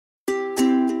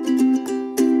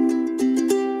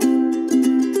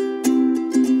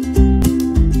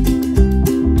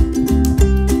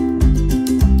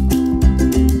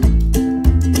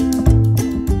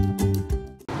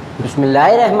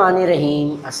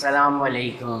Bismillahirrahmanirrahim. Assalamu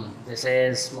alaikum. This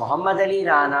is Muhammad Ali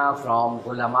Rana from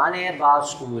Ghulamane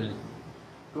School.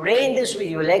 Today in this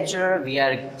video lecture, we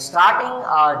are starting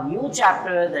our new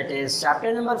chapter, that is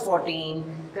chapter number 14,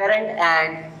 Current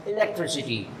and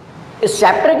Electricity. इस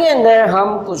chapter के अंदर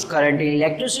हम कुछ current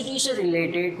electricity से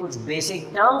related कुछ basic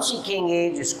term सीखेंगे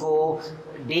जिसको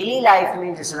daily life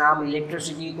में जिस तरह हम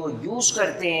इलेक्ट्रिसिटी को यूज़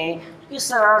करते हैं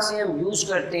किस तरह से हम यूज़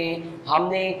करते हैं।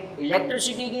 हमने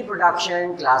इलेक्ट्रिसिटी की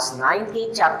प्रोडक्शन क्लास 9 के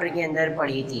चैप्टर के अंदर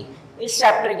पढ़ी थी। इस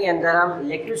चैप्टर के अंदर हम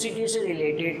इलेक्ट्रिसिटी से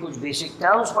रिलेटेड कुछ बेसिक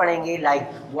टर्म्स पढ़ेंगे like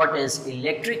what is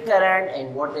electric current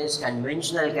and what is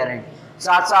conventional current.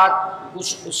 साथ साथ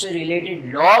कुछ उससे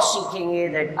रिलेटेड लॉ सीखेंगे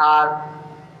that are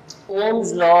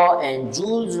Ohm's law and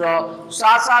joules law.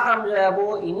 साथ साथ हम जो है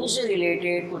वो इन्हीं से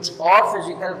रिलेटेड कुछ और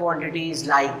physical quantities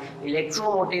like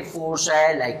electromotive force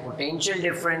है, लाइक पोटेंशियल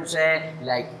डिफरेंस है,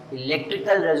 लाइक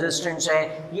इलेक्ट्रिकल रेजिस्टेंस है,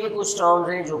 ये कुछ टर्म्स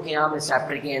हैं जो कि हम इस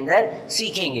चैप्टर के अंदर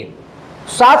सीखेंगे।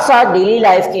 साथ साथ डेली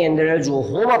लाइफ के अंदर जो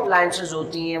होम अप्लायंसेस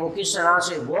होती हैं वो किस तरह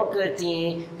से वर्क करती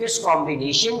हैं, किस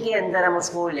कॉम्बिनेशन के अंदर हम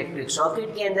उसको इलेक्ट्रिक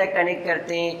सर्किट के अंदर कनेक्ट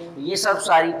करते हैं,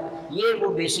 ये वो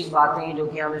बेसिक बातें हैं जो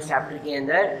कि हम इस चैप्टर के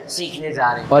अंदर सीखने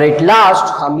जा रहे हैं। और एट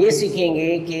लास्ट हम ये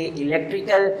सीखेंगे कि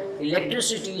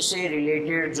इलेक्ट्रिसिटी से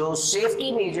रिलेटेड जो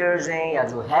सेफ्टी मेजर्स हैं या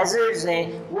जो हैजर्ड्स हैं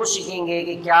वो सीखेंगे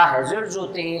कि क्या हैजर्ड्स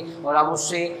होते हैं और हम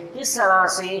उससे किस तरह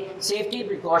से सेफ्टी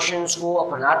प्रिकॉशंस को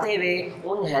अपनाते हुए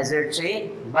उन हैजर्ड से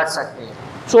बच सकते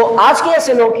हैं। सो आज के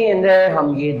S.L.O के अंदर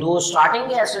हम ये दो स्टार्टिंग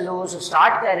के S.L.O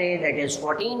स्टार्ट करें, दैट इज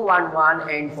 14.1.1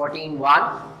 एंड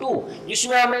 14.1.2,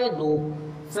 जिसमें हमें दो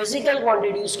फिजिकल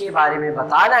क्वांटिटीज के बारे में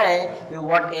बताना है कि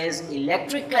what is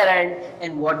electric current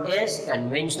and what is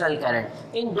conventional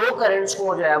current. इन दो करंट्स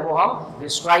को जो है वो हम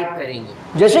डिस्क्राइब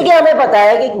करेंगे। जैसे कि हमें पता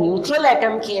है कि एक न्यूट्रल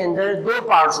एटम के अंदर दो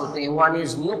पार्ट्स होते हैं, one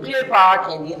is nuclear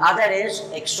part and the other is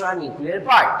extra nuclear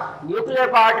part. Nuclear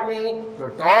part में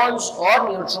प्रोटॉन्स और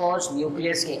न्यूट्रॉन्स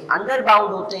न्यूक्लियस के अंदर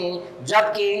बाउंड होते हैं,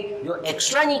 जबकि जो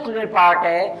एक्स्ट्रा न्यूक्लियर पार्ट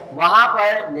है वहां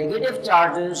पर नेगेटिव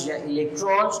चार्जेस या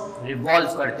इलेक्ट्रॉन्स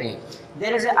रिवॉल्व करते हैं।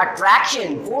 There is an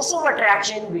attraction, force of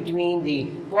attraction between the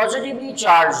positively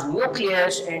charged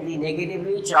nucleus and the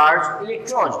negatively charged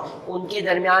electrons. उनके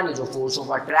दरमियान ये जो force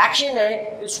of attraction है,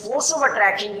 इस force of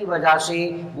attraction की वजह से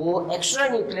वो extra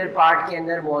nuclear part के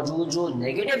अंदर मौजूद जो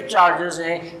negative charges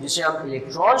हैं जिसे हम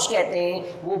electrons कहते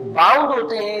हैं वो bound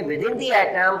होते हैं within the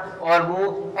atom और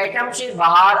वो atom से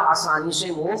बाहर आसानी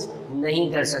से move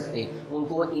नहीं कर सकते।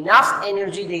 उनको इनफ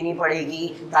एनर्जी देनी पड़ेगी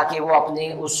ताकि वो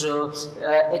अपने उस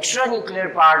एक्स्ट्रा न्यूक्लियर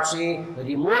पार्ट से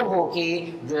रिमूव होके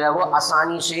जो है वो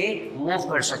आसानी से मूव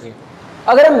कर सके।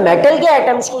 अगर हम मेटल के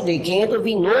एटम्स को देखें तो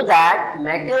we know that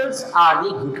metals are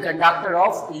the good conductor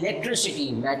of electricity.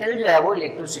 Metal जो है वो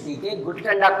इलेक्ट्रिसिटी के गुड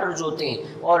कंडक्टर्स होते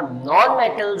हैं। और नॉन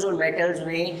मेटल्स और मेटल्स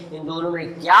में इन दोनों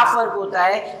में क्या फ़र्क होता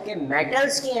है कि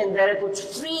मेटल्स के अंदर कुछ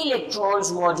फ्री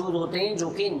इलेक्ट्रॉन्स मौजूद होते हैं जो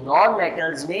कि नॉन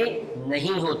मेटल्स में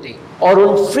नहीं होते। और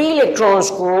उन फ्री इलेक्ट्रॉन्स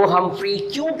को हम फ्री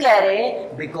क्यों कह रहे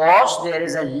हैं? Because there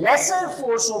is a lesser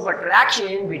force of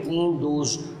attraction between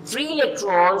those free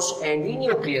electrons and the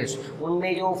nucleus.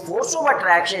 उनमें जो फोर्स ऑफ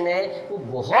अट्रैक्शन है वो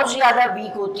बहुत ज़्यादा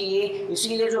वीक होती है,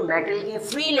 इसीलिए जो मेटल के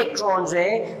फ्री इलेक्ट्रॉन्स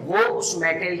हैं वो उस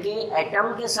मेटल के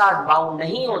एटम के साथ बाउंड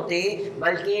नहीं होते,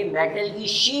 बल्कि मेटल की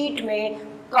शीट में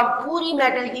पूरी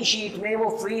मेटल की शीट में वो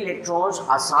फ्री इलेक्ट्रॉन्स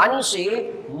आसानी से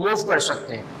मूव कर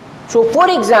सकते हैं। सो फॉर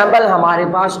एग्जाम्पल हमारे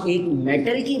पास एक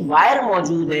मेटल की वायर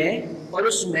मौजूद है और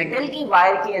उस मेटल की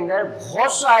वायर के अंदर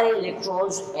बहुत सारे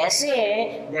इलेक्ट्रॉन्स ऐसे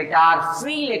हैं दैट आर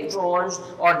फ्री इलेक्ट्रॉन्स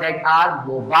और दैट आर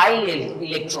मोबाइल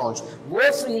इलेक्ट्रॉन्स। वो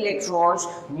फ्री इलेक्ट्रॉन्स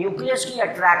न्यूक्लियस की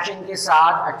अट्रैक्शन के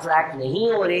साथ अट्रैक्ट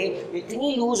नहीं हो रहे,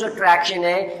 इतनी लूज अट्रैक्शन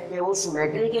है कि उस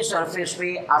मेटल के सरफेस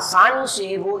पे आसानी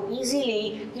से वो इजीली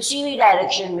किसी भी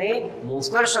डायरेक्शन में मूव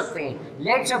कर सकते हैं।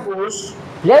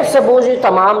 लेट्स सपोज ये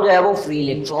तमाम जो है वो फ्री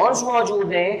इलेक्ट्रॉन्स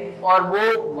मौजूद हैं और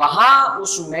वो वहाँ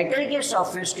उस मेटल के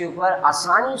सरफेस के ऊपर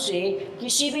आसानी से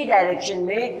किसी भी डायरेक्शन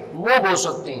में मूव हो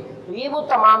सकते हैं। तो ये वो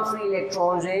तमाम फ्री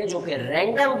इलेक्ट्रॉन्स हैं जो कि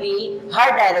रैंडमली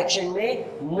हर डायरेक्शन में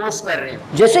मूव कर रहे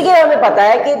हैं। जैसे कि हमें पता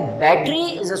है कि battery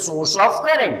is a source of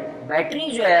current.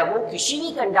 Battery जो है वो किसी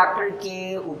भी कंडक्टर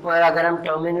के ऊपर अगर हम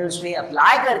टर्मिनल्स पे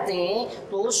अप्लाई करते हैं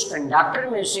तो उस कंडक्टर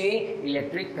में से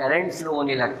इलेक्ट्रिक करंट फ्लो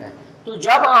होने लगता है। तो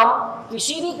जब हम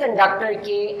किसी भी कंडक्टर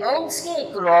के एंड्स के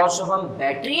क्रॉस जब हम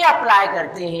बैटरी अप्लाई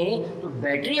करते हैं तो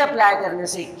बैटरी अप्लाई करने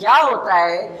से क्या होता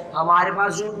है, हमारे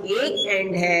पास जो एक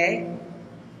एंड है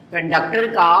कंडक्टर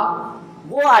का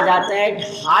वो आ जाता है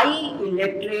हाई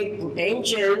इलेक्ट्रिक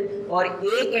पोटेंशियल और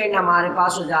एक एंड हमारे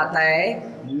पास हो जाता है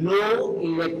लो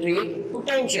इलेक्ट्रिक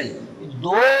पोटेंशियल।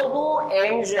 दोनों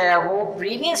एंड जो है वो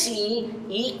प्रीवियसली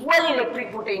इक्वल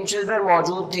इलेक्ट्रिक पोटेंशियल पर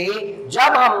मौजूद थे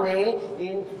जब हमने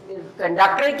इन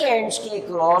कंडक्टर के एंड्स के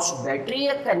क्रॉस बैटरी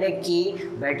कनेक्ट की।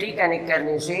 बैटरी कनेक्ट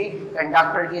करने से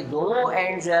कंडक्टर के दोनों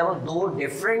एंड जो है वो दो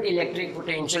डिफरेंट इलेक्ट्रिक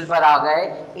पोटेंशियल पर आ गए,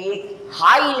 एक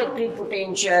हाई इलेक्ट्रिक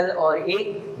पोटेंशियल और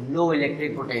एक लो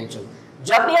इलेक्ट्रिक पोटेंशियल।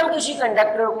 जब भी हम किसी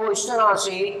कंडक्टर को इस तरह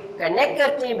से कनेक्ट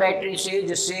करते हैं बैटरी से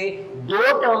जिससे दो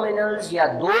टर्मिनल्स या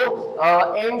दो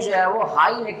एंड जो है वो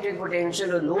हाई इलेक्ट्रिक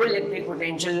पोटेंशियल और लो इलेक्ट्रिक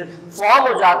पोटेंशियल फॉर्म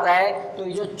हो जाता है, तो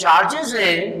ये जो चार्जेस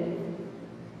हैं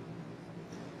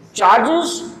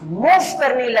चार्जेस मूव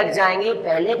करने लग जाएंगे।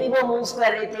 पहले भी वो मूव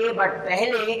कर रहे थे बट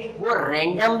पहले वो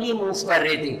रैंडमली मूव कर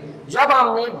रहे थे। जब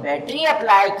हमने बैटरी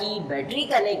अप्लाई की, बैटरी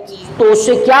कनेक्ट की, तो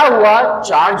उससे क्या हुआ,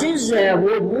 चार्जेस जो है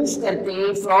वो मूव करते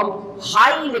हैं from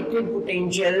high electric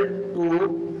potential to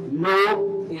low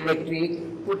electric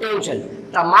potential.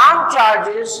 तमाम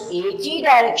चार्जेस एक ही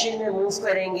डायरेक्शन में मूव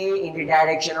करेंगे in the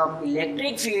direction of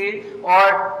electric field,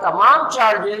 और तमाम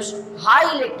चार्जेस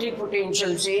हाई इलेक्ट्रिक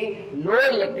पोटेंशियल से लो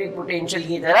इलेक्ट्रिक पोटेंशियल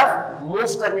की तरफ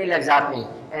मूव करने लग जाते हैं।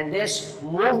 And this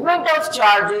movement of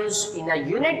charges in a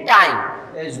unit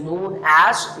time is known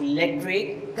as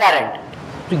electric current.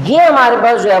 तो ये हमारे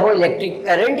पास जो है वो इलेक्ट्रिक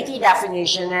करंट की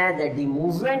डेफिनेशन है, that the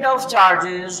movement of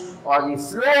charges और the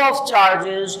flow of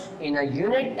charges in a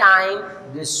unit time,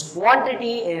 this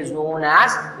quantity is known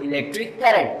as electric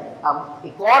current. अब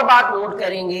एक और बात नोट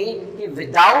करेंगे कि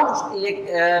विदाउट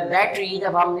बैटरी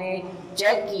जब हमने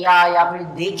चेक किया या फिर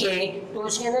देखे तो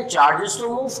उसके अंदर चार्जेस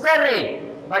तो मूव कर रहे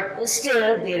हैं but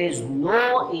still there is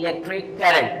no electric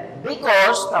current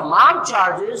because तमाम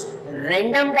चार्जेस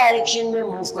रैंडम डायरेक्शन में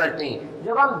मूव करते हैं।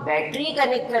 जब हम बैटरी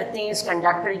कनेक्ट करते हैं इस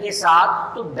कंडक्टर के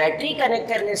साथ, तो बैटरी कनेक्ट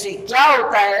करने से क्या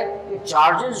होता है कि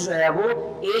चार्जेस जो है वो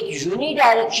एक यूनी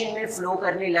डायरेक्शन में फ्लो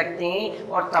करने लगते हैं,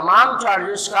 और तमाम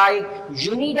चार्जेस का एक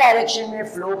यूनी डायरेक्शन में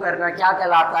फ्लो करना क्या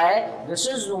कहलाता है, this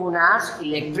is known as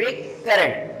electric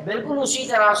current. बिल्कुल उसी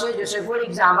तरह से जैसे फॉर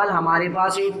एग्जाम्पल हमारे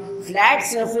पास एक फ्लैट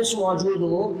सरफेस मौजूद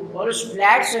हो और उस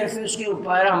फ्लैट सरफेस के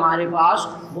ऊपर हमारे पास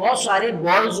बहुत सारे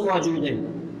बॉल्स मौजूद हैं,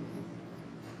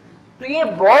 तो ये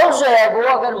बॉल्स जो है वो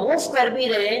अगर मूव कर भी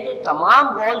रहे हैं तो तमाम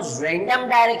बॉल्स रैंडम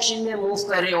डायरेक्शन में मूव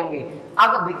कर रहे होंगे।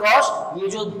 अब बिकॉज ये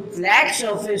जो फ्लैट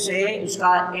सरफेस है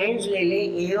उसका एंड्स ले ले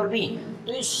ए और बी,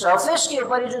 तो इस सरफेस के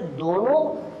ऊपर ये जो दोनों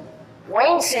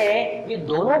पॉइंट्स हैं ये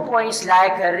दोनों पॉइंट्स लाई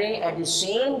कर रहे हैं at the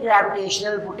same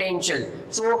gravitational potential.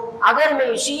 सो अगर मैं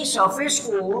इसी सरफेस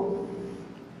को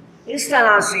इस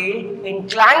तरह से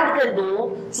इंक्लाइंड कर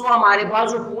दूं, सो हमारे पास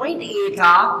जो पॉइंट ए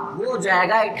था वो हो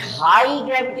जाएगा एट हाई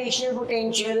ग्रेविटेशनल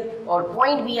पोटेंशियल और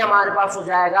पॉइंट बी हमारे पास हो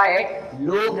जाएगा एट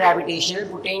लो ग्रेविटेशनल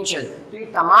पोटेंशियल। तो ये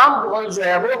तमाम बॉल जो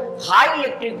है वो हाई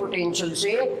इलेक्ट्रिक पोटेंशियल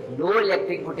से लो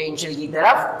इलेक्ट्रिक पोटेंशियल की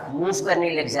तरफ मूव करने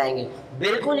लग जाएंगे।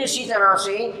 बिल्कुल इसी तरह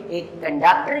से एक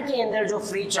कंडक्टर के अंदर जो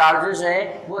फ्री चार्जेस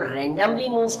हैं वो रैंडमली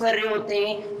मूव कर रहे होते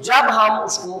हैं जब हम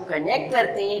उसको कनेक्ट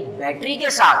करते हैं बैटरी के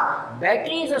साथ।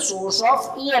 Battery is a source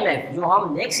of EMF, जो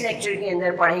हम नेक्स्ट लेक्चर के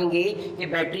अंदर पढ़ेंगे कि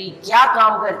बैटरी क्या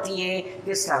काम करती है,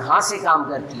 किस तरह से काम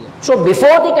करती है। So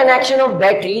before the connection of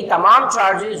battery तमाम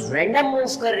चार्जेस रैंडम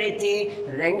मूव कर रहे थे,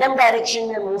 रैंडम डायरेक्शन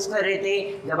में मूव कर रहे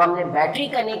थे। जब हमने बैटरी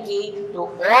कनेक्ट की तो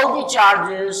all the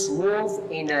charges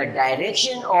move in a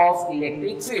direction of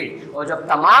electric field, और जब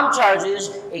तमाम चार्जेस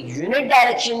एक यूनिट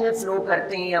डायरेक्शन में फ्लो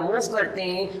करते हैं या मूव करते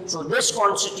हैं, so this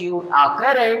constitute a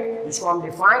current, जिसको हम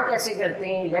डिफाइन कैसे करते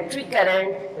हैं, electric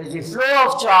current is the flow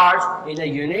of charge in a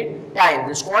unit time.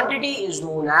 This quantity is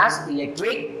known as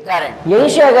electric current. यहीं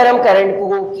से अगर हम करंट को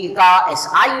का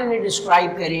एसआई यूनिट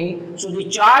डिस्क्राइब करें, so the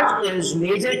charge is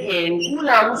measured in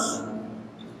Coulomb's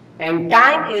and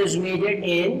time is measured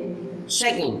in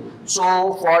second. So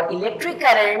for electric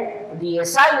current, the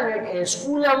SI unit is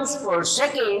coulombs per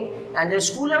second, and this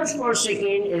coulombs per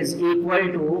second is equal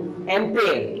to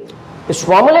ampere. इस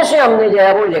फॉर्मूले से हमने जो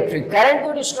है वो electric current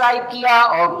को describe किया,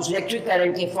 और उस इलेक्ट्रिक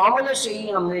करंट के फॉर्मूले से ही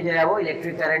हमने जो है वो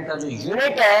इलेक्ट्रिक करंट का जो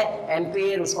यूनिट है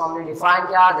एम्पेयर, उसको हमने डिफाइन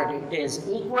किया that it is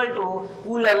equal to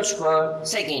Coulomb's पर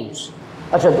सेकेंड्स।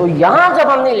 अच्छा, तो यहाँ जब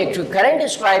हमने इलेक्ट्रिक करंट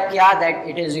डिस्क्राइब किया that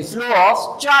it is the flow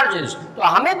of charges, तो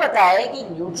हमें पता है कि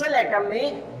न्यूट्रल एटम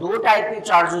में दो टाइप के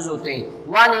चार्जेस होते हैं।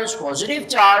 One is positive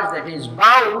charge that is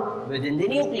bound with in the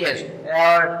nucleus,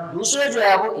 और दूसरा जो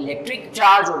है वो इलेक्ट्रिक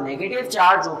चार्ज और नेगेटिव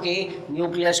चार्ज जो कि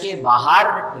न्यूक्लियस के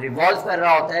बाहर रिवॉल्व कर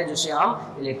रहा होता है, जिसे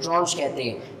हम इलेक्ट्रॉन्स कहते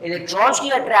हैं। इलेक्ट्रॉन्स की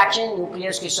अट्रैक्शन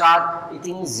न्यूक्लियस के साथ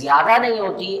इतनी ज़्यादा नहीं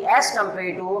होती एज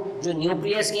कम्पेयर टू जो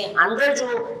न्यूक्लियस के अंदर जो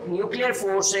न्यूक्लियर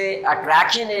फोर्स है,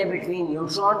 अट्रैक्शन है बिटवीन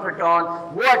न्यूट्रॉन प्रोटॉन,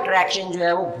 वो अट्रैक्शन जो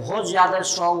है वो बहुत ज़्यादा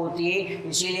स्ट्रॉन्ग होती है।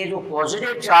 इसीलिए जो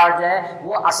पॉजिटिव चार्ज है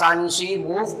वो आसानी से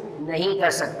मूव नहीं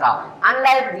कर सकता,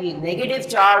 अनलाइक द नेगेटिव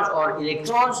चार्ज और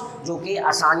इलेक्ट्रॉन्स जो कि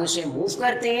आसानी से मूव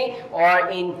करते हैं,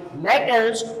 और इन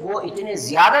मेटल्स वो इतने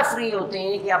ज़्यादा फ्री होते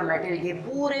हैं कि आप मेटल के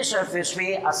पूरे सरफेस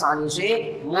पे आसानी से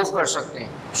मूव कर सकते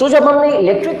हैं। सो जब हमने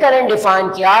इलेक्ट्रिक करंट डिफाइन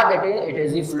किया, that is it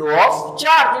is the flow of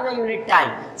charge in a unit time.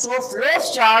 So flow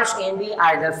of charge can be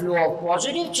either flow of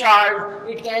positive charge,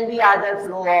 it can be either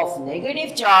flow of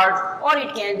negative charge, और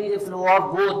it can be the flow of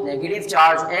both negative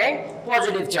charge and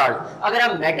positive charge. अगर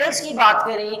हम metals की बात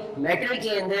करें, metal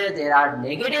के अंदर there are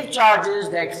negative charges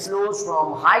that flows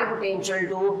from high potential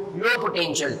to low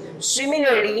potential.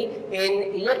 Similarly, in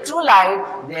electrolyte,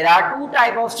 there are two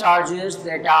type of charges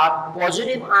that are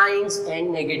positive ions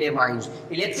and negative ions.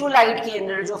 Electrolyte के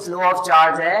अंदर जो flow of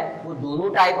charge है वो दोनों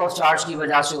type of charge की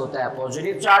वजह से होता है,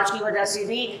 positive charge की वजह से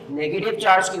भी, negative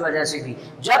charge की वजह से भी।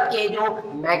 जबकि जो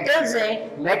metals हैं,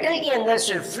 metal के अंदर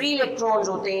सिर्फ free electrons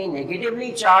होते हैं,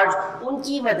 negatively charged,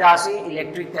 उनकी वजह से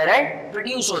electric current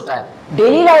produce होता है।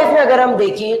 Daily life में अगर हम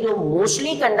देखें तो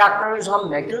mostly conductors हम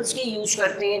metals के use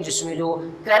करते हैं, जिसमें जो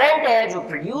करंट है जो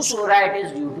प्रोड्यूस हो रहा है, it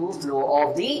is due to flow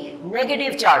of the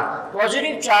negative charge.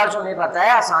 Positive charge हमें पता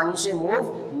है आसानी से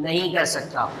मूव नहीं कर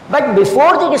सकता। But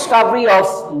before the discovery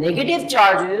of negative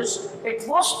charges, it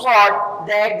was thought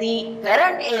that the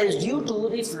current is due to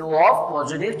the flow of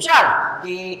positive charge।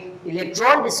 कि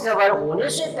electron discover होने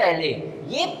से पहले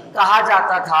ये कहा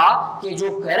जाता था कि जो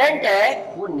करंट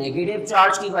है वो नेगेटिव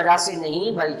चार्ज की वजह से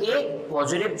नहीं बल्कि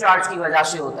पॉजिटिव चार्ज की वजह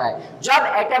से होता है। जब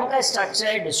एटम का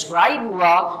स्ट्रक्चर डिस्क्राइब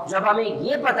हुआ, जब हमें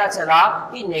ये पता चला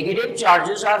कि negative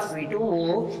charges are free to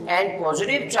move and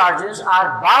positive charges are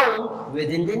bound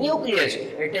within the nucleus,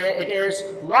 it is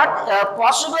not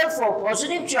possible for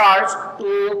positive charge to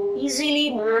easily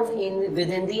move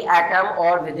within the atom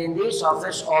or within the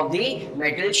surface of the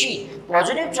metal sheet।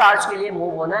 Positive charge के लिए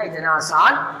move होना इतना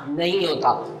आसान नहीं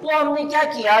होता। तो हमने क्या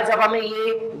किया, जब हमें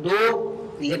ये दो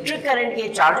इलेक्ट्रिक करंट के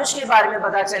चार्जेस के बारे में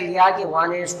पता चल गया कि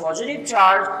one is positive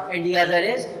charge and the other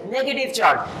is negative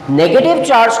charge. Negative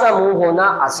charge का मूव होना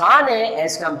आसान है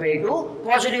as compare to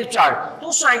positive charge.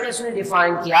 तो साइंटिस्ट ने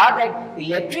डिफाइन किया that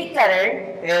electric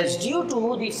current is due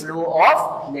to the flow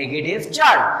of negative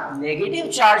charge.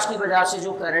 Negative charge की वजह से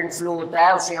जो करंट फ्लो होता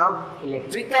है उसे हम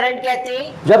इलेक्ट्रिक करंट कहते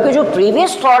हैं, जबकि जो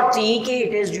प्रीवियस थॉट थी कि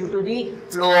it is due to the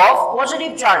flow of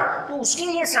positive charge, तो उसके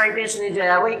लिए साइंटिस्ट ने जो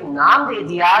है वो एक नाम दे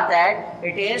दिया that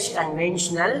it is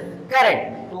conventional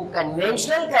current। तो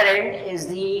conventional current is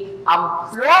the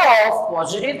flow of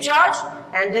positive charge,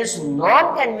 and this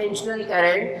non-conventional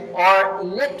current or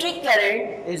electric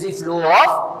current is the flow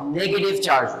of negative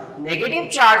charge। Negative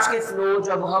charge के फ्लो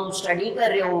जब हम स्टडी कर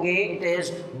रहे होंगे it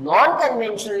is non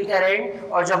conventional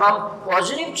current, और जब हम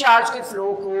पॉजिटिव चार्ज के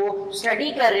फ्लो को स्टडी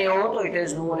कर रहे हो तो it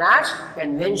is known as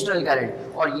conventional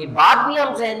current. और ये बात भी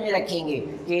हम ध्यान में रखेंगे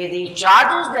कि the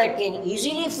charges that can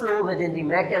easily flow with in the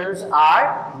metals are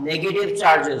negative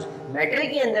charges. Metal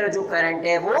के अंदर जो करंट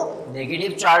है वो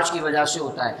नेगेटिव चार्ज की वजह से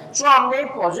होता है। सो हमने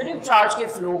पॉजिटिव चार्ज के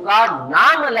फ्लो का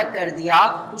नाम अलग कर दिया,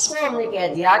 उसको हमने कह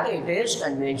दिया कि इट इज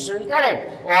कन्वेंशनल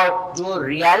करंट। और जो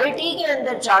रियलिटी के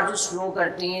अंदर चार्जेस फ्लो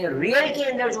करते हैं, रियल के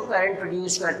अंदर जो करंट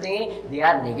प्रोड्यूस करते हैं, दे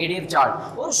आर नेगेटिव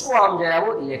चार्ज, और उसको हम जो है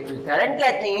वो इलेक्ट्रिक करंट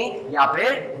कहते हैं या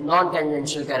फिर नॉन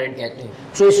कन्वेंशनल करंट कहते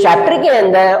हैं। सो इस चैप्टर के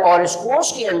अंदर और इस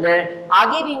कोर्स के अंदर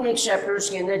आगे भी नेक्स्ट चैप्टर्स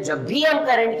के अंदर जब भी हम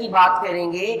करंट की बात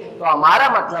करेंगे तो हमारा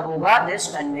मतलब होगा this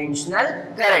conventional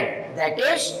current that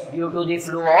is due to the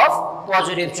flow of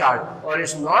positive charge. और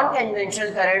इस नॉन कन्वेंशनल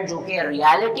करंट जो कि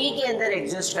रियलिटी के अंदर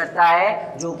एग्जिस्ट करता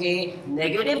है, जो कि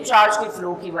नेगेटिव चार्ज के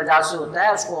फ्लो की वजह से होता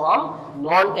है, उसको हम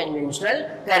नॉन कन्वेंशनल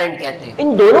करंट कहते हैं।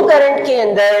 इन दोनों करंट के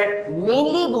अंदर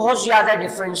मेनली बहुत ज्यादा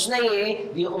डिफरेंस नहीं है,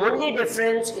 the only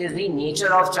difference is the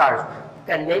nature of charge.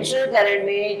 conventional current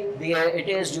में it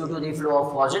is due to the flow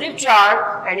of positive charge,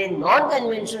 and in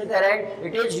non-conventional current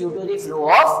it is due to the flow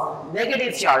of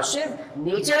negative charge। सिर्फ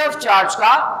nature of charge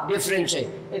का difference है।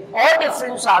 एक और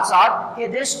difference साथ साथ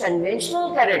कि this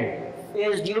conventional current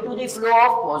is due to the flow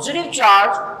of positive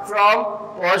charge from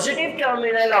positive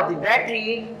terminal of the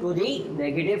battery to the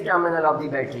negative terminal of the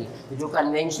battery। जो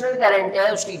conventional current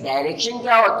है उसकी direction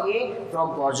क्या होती है,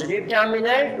 from positive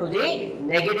terminal to the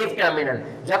negative terminal।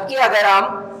 जबकि अगर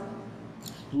हम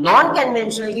non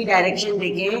conventional की डायरेक्शन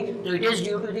देखें तो it is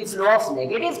due to the flow of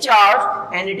negative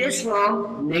charge and it is from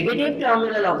negative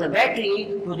terminal of the battery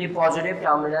to the positive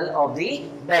terminal of the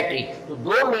battery. तो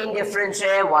दो main difference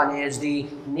है, one is the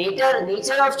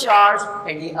nature of charge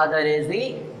and the other is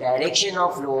the direction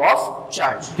of flow of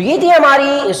charge. तो ये थी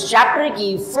हमारी इस chapter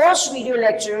की first video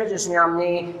lecture, जिसमें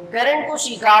हमने करंट को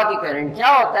सीखा कि करंट क्या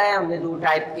होता है। हमने दो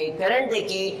टाइप के करंट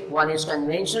देखे, one is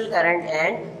conventional current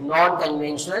and non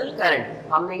conventional current.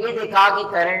 हमने ये देखा कि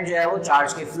करंट जो है वो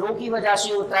चार्ज के फ्लो की वजह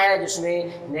से होता है,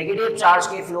 जिसमें नेगेटिव चार्ज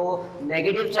के फ्लो,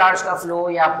 नेगेटिव चार्ज का फ्लो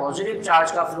या पॉजिटिव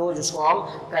चार्ज का फ्लो, जिसको हम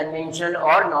कन्वेंशनल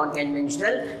और नॉन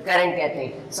कन्वेंशनल करंट कहते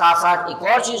हैं। साथ साथ एक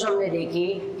और चीज हमने देखी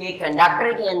कि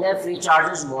कंडक्टर के अंदर फ्री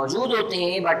चार्जेस मौजूद होते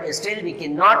हैं, but still we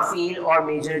can not feel और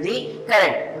मेजर दी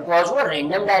करंट बिकॉज वो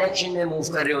रैंडम डायरेक्शन में मूव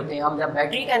कर रहे होते हैं। हम जब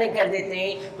बैटरी कनेक्ट कर देते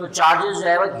हैं तो चार्जेस जो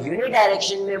है वो यूनिट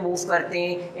डायरेक्शन में मूव करते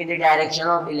हैं in the direction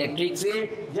of electric field,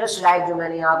 just like जो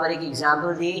मैंने यहाँ पर एक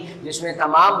एग्जांपल दी जिसमें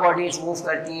तमाम बॉडीज मूव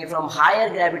करती हैं from higher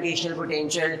gravitational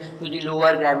potential to the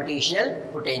lower gravitational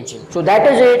potential. So that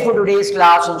is it for today's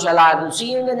class. Inshallah, I will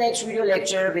see you in the next video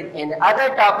lecture with another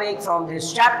topic from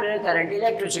this chapter, current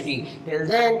electricity. Till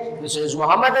then, this is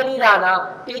Muhammad Ali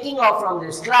Rana taking off from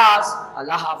this class.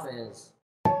 Allah Hafiz.